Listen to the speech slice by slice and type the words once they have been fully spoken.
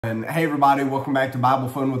And hey everybody, welcome back to Bible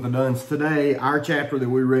Fun with the Duns. Today, our chapter that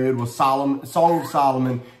we read was Song of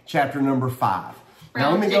Solomon, chapter number 5. Now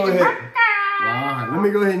let me go ahead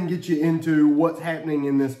and get you into what's happening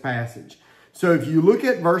in this passage. So if you look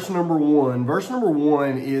at verse number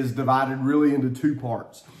 1 is divided really into two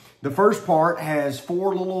parts. The first part has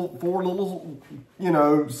four little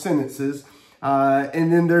sentences.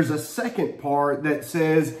 And then there's a second part that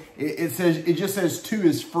says, it just says to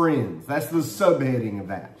his friends. That's the subheading of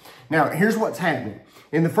that. Now, here's what's happening.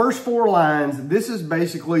 In the first 4 lines, this is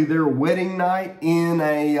basically their wedding night in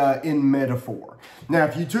metaphor. Now,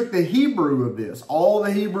 if you took the Hebrew of this, all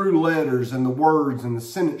the Hebrew letters and the words and the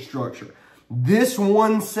sentence structure, this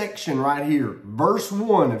one section right here, verse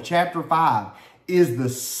 1 of chapter 5, is the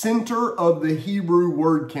center of the Hebrew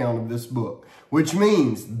word count of this book. Which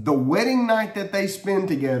means the wedding night that they spend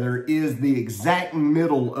together is the exact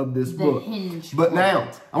middle of this book. But now,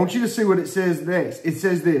 I want you to see what it says next. It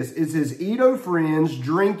says this. It says, "Eat, O friends,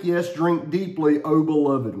 drink, yes, drink deeply, O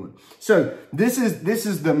beloved one." So this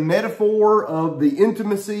is the metaphor of the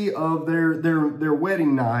intimacy of their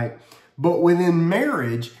wedding night. But within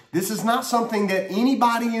marriage, this is not something that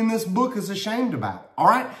anybody in this book is ashamed about. All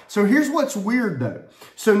right. So here's what's weird though.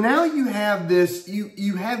 So now you have this,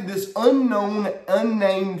 you have this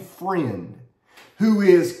unnamed friend who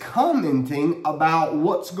is commenting about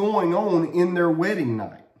what's going on in their wedding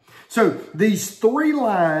night. So these 3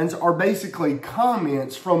 lines are basically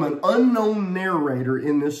comments from an unknown narrator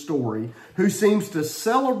in this story who seems to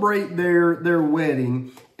celebrate their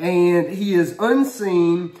wedding, and he is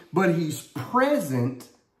unseen, but he's present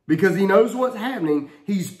because he knows what's happening.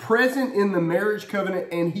 He's present in the marriage covenant,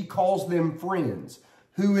 and he calls them friends.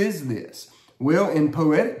 Who is this? Well, in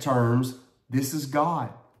poetic terms, this is God.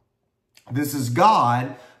 This is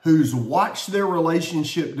God who's watched their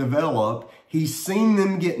relationship develop. He's seen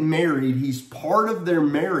them get married. He's part of their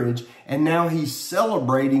marriage. And now he's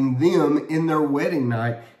celebrating them in their wedding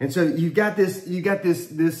night. And so it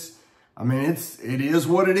is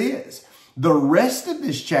what it is. The rest of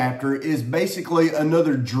this chapter is basically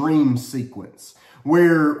another dream sequence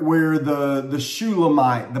where the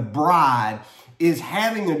Shulamite, the bride, is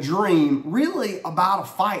having a dream really about a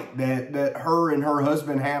fight that her and her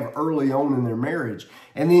husband have early on in their marriage.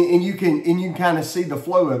 And you can kind of see the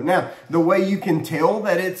flow of it. Now, the way you can tell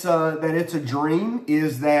that it's a dream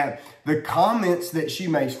is that the comments that she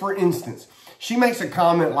makes, for instance, she makes a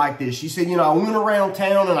comment like this. She said, I went around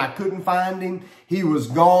town and I couldn't find him. He was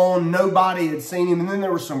gone. Nobody had seen him. And then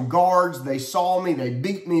there were some guards. They saw me. They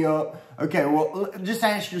beat me up. Okay, well, just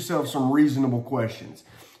ask yourself some reasonable questions.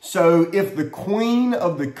 So if the queen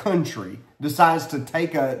of the country decides to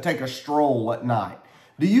take a stroll at night,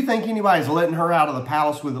 do you think anybody's letting her out of the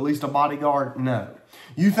palace with at least a bodyguard? No.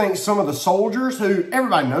 You think some of the soldiers who,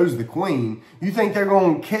 everybody knows the queen, you think they're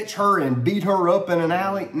going to catch her and beat her up in an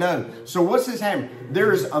alley? No. So what's this happening?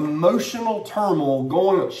 There's emotional turmoil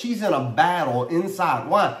going on. She's in a battle inside.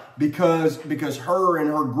 Why? Because her and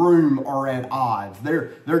her groom are at odds.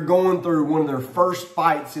 They're going through one of their first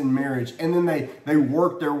fights in marriage, and then they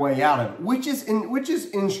work their way out of it, which is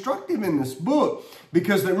instructive in this book.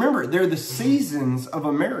 Because remember, they're the seasons of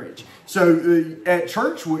a marriage. So at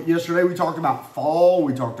church yesterday, we talked about fall.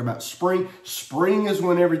 We talked about spring. Spring is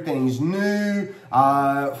when everything's new.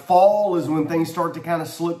 Fall is when things start to kind of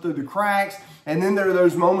slip through the cracks. And then there are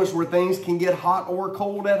those moments where things can get hot or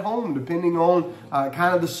cold at home, depending on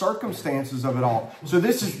kind of the circumstances of it all. So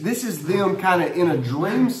this is them kind of in a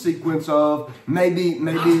dream sequence of maybe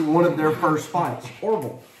one of their first fights.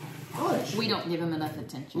 Horrible. Hush. We don't give him enough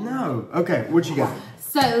attention. No. Okay, what you got?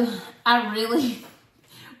 So,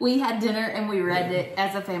 we had dinner and we read it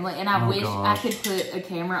as a family, and I wish I could put a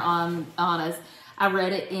camera on us. I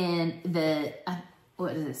read it in the,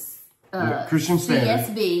 what is this? Christian Standard.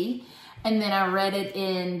 CSB, and then I read it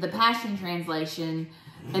in the Passion Translation,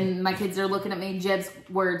 and my kids are looking at me, Jeb's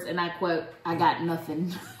words, and I quote, "I got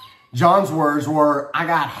nothing." John's words were, "I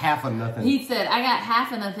got half of nothing." He said, "I got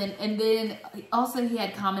half of nothing." And then also he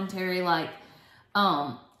had commentary like,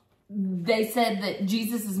 they said that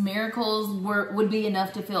Jesus's miracles would be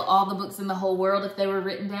enough to fill all the books in the whole world if they were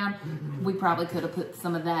written down. We probably could have put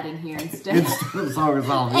some of that in here instead. Instead of Song of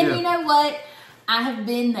Solomon. And you know what? I have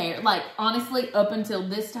been there. Like, honestly, up until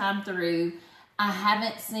this time through, I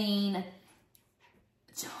haven't seen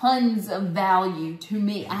tons of value to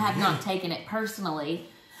me. I have not taken it personally.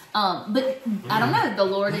 But I don't know, the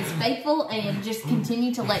Lord is faithful, and just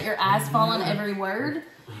continue to let your eyes fall on every word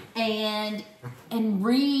and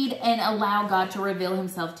read and allow God to reveal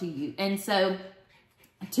himself to you. And so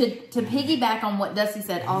To piggyback on what Dusty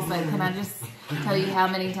said, also, can I just tell you how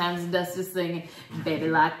many times Dusty's singing, "Baby,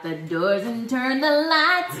 lock the doors and turn the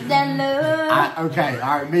lights down low"? Okay,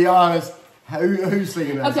 all right, be honest. Who's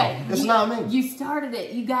singing that song? It's not me. You started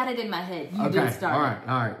it. You got it in my head. You did start it.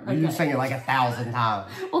 All right. Okay. You sing it like 1,000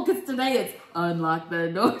 times. Well, because today it's unlock the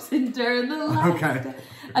doors and turn the lights down.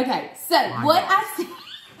 Okay, so what I see,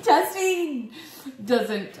 Dusty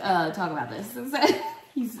doesn't talk about this. So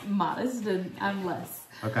he's modest and I'm less.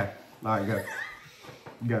 Okay. All right, go.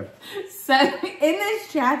 Go. So in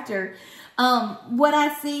this chapter, what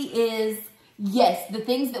I see is, yes, the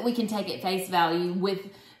things that we can take at face value with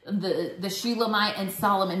the Shulamite and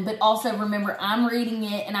Solomon, but also remember, I'm reading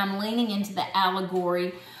it and I'm leaning into the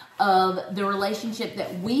allegory of the relationship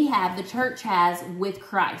that we have, the church has with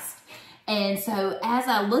Christ. And so as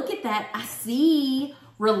I look at that, I see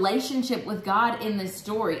relationship with God in this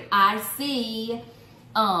story. I see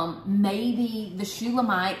maybe the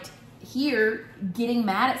Shulamite here getting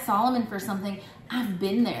mad at Solomon for something. I've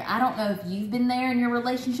been there. I don't know if you've been there in your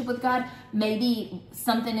relationship with God. Maybe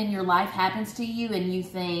something in your life happens to you and you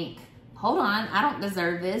think, hold on, I don't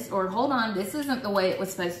deserve this, or hold on, this isn't the way it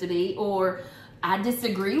was supposed to be, or I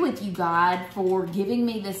disagree with you, God, for giving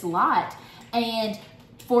me this lot. And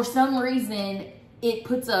for some reason, it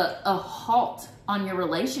puts a halt on your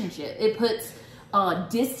relationship. It puts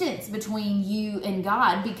distance between you and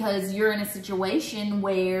God because you're in a situation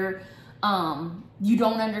where you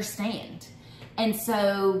don't understand. And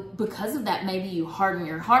so because of that, maybe you harden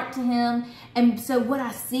your heart to him. And so what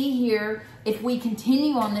I see here, if we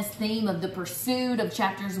continue on this theme of the pursuit of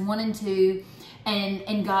chapters 1 and 2,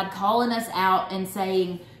 and God calling us out and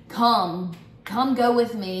saying, come go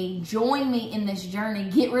with me, join me in this journey,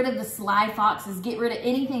 get rid of the sly foxes, get rid of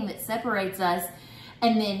anything that separates us.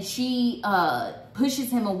 And then she pushes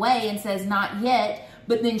him away and says, not yet,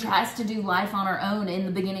 but then tries to do life on her own in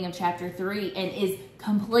the beginning of chapter 3 and is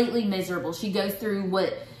completely miserable. She goes through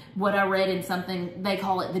what I read in something, they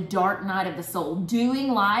call it the dark night of the soul.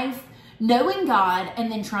 Doing life, knowing God,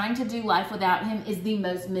 and then trying to do life without him is the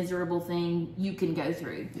most miserable thing you can go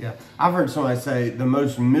through. Yeah, I've heard somebody say the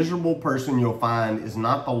most miserable person you'll find is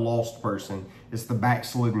not the lost person, it's the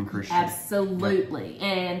backslidden Christian. Absolutely. Right.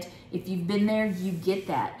 And if you've been there, you get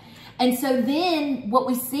that. And so then what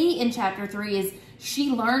we see in chapter 3 is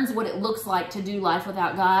she learns what it looks like to do life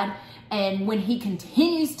without God. And when he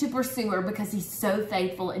continues to pursue her because he's so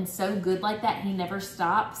faithful and so good like that, he never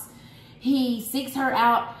stops. He seeks her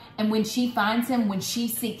out. And when she finds him, when she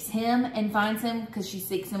seeks him and finds him, because she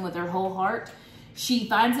seeks him with her whole heart, she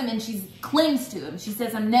finds him and she clings to him. She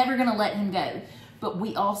says, I'm never going to let him go. But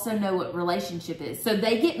we also know what relationship is. So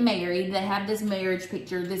they get married. They have this marriage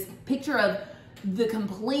picture, this picture of the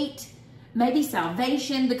complete, maybe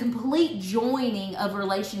salvation, the complete joining of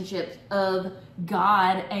relationships of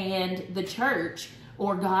God and the church,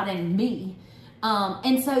 or God and me.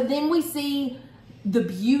 And so then we see the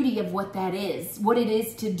beauty of what that is, what it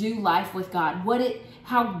is to do life with God,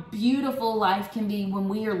 how beautiful life can be when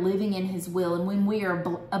we are living in his will and when we are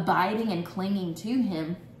abiding and clinging to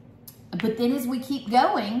him. But then as we keep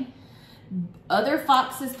going, other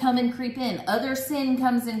foxes come and creep in. Other sin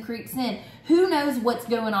comes and creeps in. Who knows what's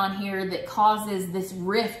going on here that causes this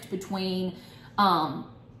rift between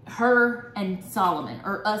her and Solomon,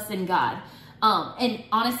 or us and God. And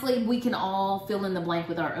honestly, we can all fill in the blank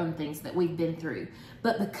with our own things that we've been through.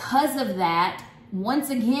 But because of that, once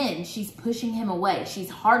again, she's pushing him away. She's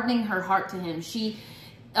hardening her heart to him.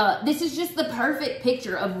 This is just the perfect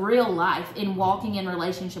picture of real life in walking in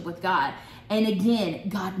relationship with God. And again,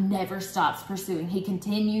 God never stops pursuing. He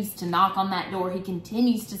continues to knock on that door. He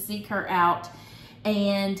continues to seek her out.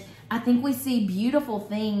 And I think we see beautiful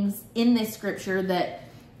things in this scripture that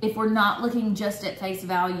if we're not looking just at face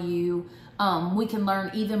value, we can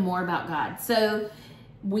learn even more about God. So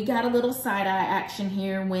we got a little side-eye action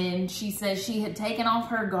here when she says she had taken off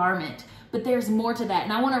her garment. But there's more to that.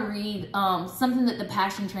 And I want to read something that the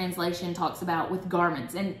Passion Translation talks about with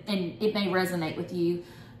garments. And it may resonate with you,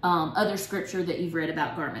 other scripture that you've read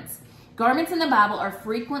about garments. Garments in the Bible are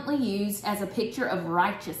frequently used as a picture of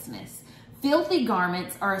righteousness. Filthy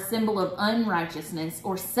garments are a symbol of unrighteousness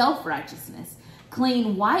or self-righteousness.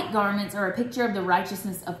 Clean white garments are a picture of the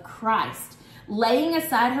righteousness of Christ. Laying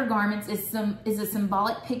aside her garments is a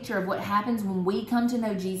symbolic picture of what happens when we come to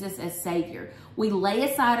know Jesus as Savior. We lay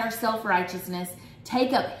aside our self-righteousness,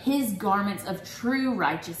 take up his garments of true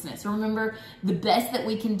righteousness. Remember, the best that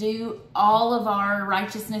we can do, all of our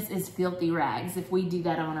righteousness is filthy rags if we do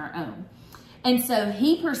that on our own. And so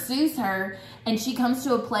he pursues her, and she comes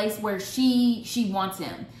to a place where she wants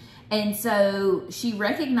him. And so she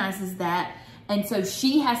recognizes that. And so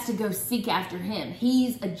she has to go seek after him.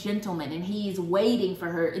 He's a gentleman and he's waiting for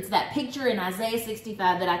her. It's that picture in Isaiah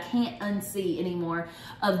 65 that I can't unsee anymore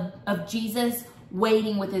of Jesus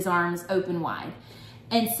waiting with his arms open wide.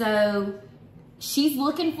 And so she's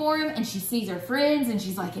looking for him and she sees her friends and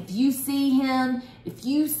she's like, if you see him, if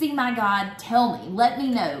you see my God, tell me, let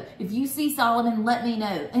me know. If you see Solomon, let me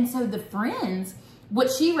know. And so the friends, what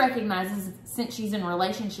she recognizes since she's in a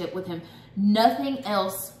relationship with him, nothing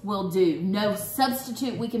else will do. No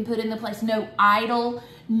substitute we can put in the place, no idol,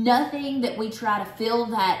 nothing that we try to fill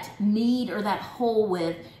that need or that hole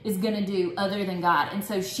with is going to do other than God. And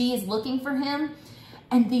so she is looking for him.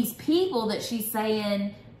 And these people that she's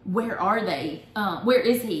saying, where are they? Where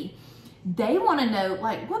is he? They want to know,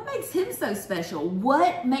 like, what makes him so special?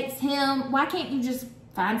 What makes him, why can't you just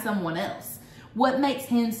find someone else? What makes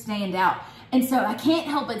him stand out? And so I can't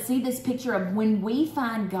help but see this picture of when we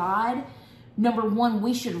find God, number one,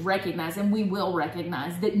 we should recognize, and we will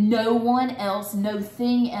recognize, that no one else, no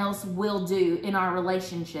thing else will do in our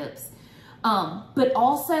relationships. But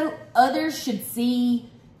also, others should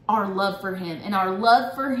see our love for him. And our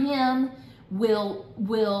love for him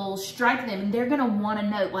will strike them. And they're going to want to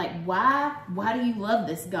know, like, why do you love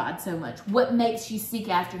this God so much? What makes you seek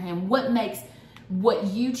after him? What makes what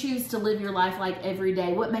you choose to live your life like every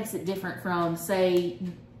day, what makes it different from, say,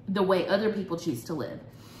 the way other people choose to live?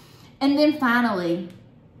 And then finally,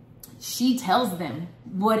 she tells them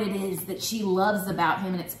what it is that she loves about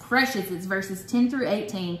him, and it's precious. It's verses 10 through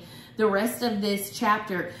 18. The rest of this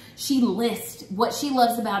chapter, she lists what she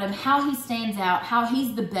loves about him, how he stands out, how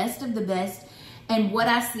he's the best of the best. And what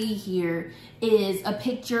I see here is a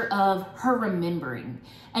picture of her remembering.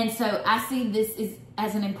 And so I see this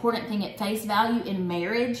as an important thing at face value in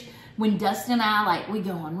marriage. When Dustin and I, like, we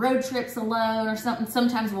go on road trips alone or something,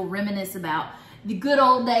 sometimes we'll reminisce about the good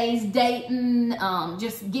old days, dating,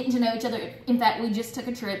 just getting to know each other. In fact, we just took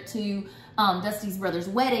a trip to Dusty's brother's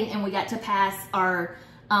wedding, and we got to pass our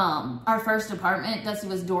first apartment. Dusty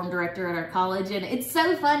was dorm director at our college, and it's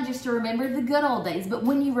so fun just to remember the good old days. But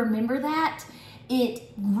when you remember that,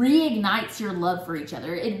 it reignites your love for each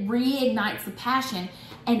other. It reignites the passion.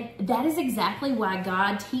 And that is exactly why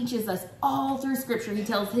God teaches us all through Scripture. He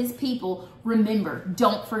tells his people, remember,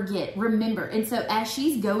 don't forget, remember. And so as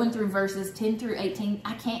she's going through verses 10 through 18,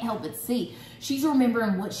 I can't help but see she's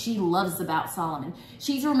remembering what she loves about Solomon.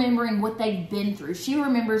 She's remembering what they've been through. She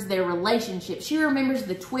remembers their relationship. She remembers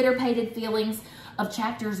the Twitter-pated feelings of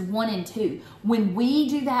chapters 1 and 2. When we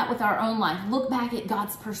do that with our own life, look back at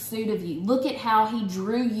God's pursuit of you. Look at how he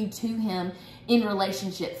drew you to him in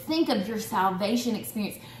relationship. Think of your salvation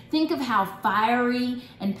experience. Think of how fiery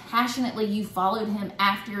and passionately you followed him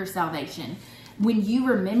after your salvation. When you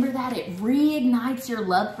remember that, it reignites your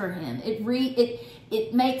love for him.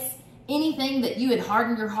 It makes anything that you had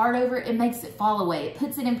hardened your heart over, it makes it fall away. It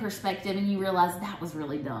puts it in perspective, and you realize that was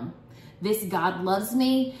really dumb. This God loves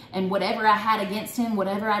me, and whatever I had against him,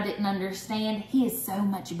 whatever I didn't understand, he is so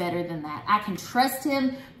much better than that. I can trust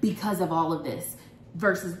him because of all of this.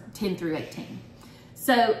 Verses 10 through 18.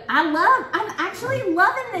 So I'm actually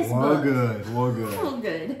loving this book. Well, good. Well,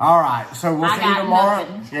 good. All right. So we'll see you tomorrow.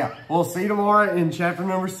 Nothing. Yeah. We'll see you tomorrow in chapter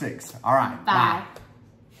number 6. All right. Bye.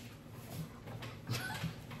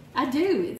 I do.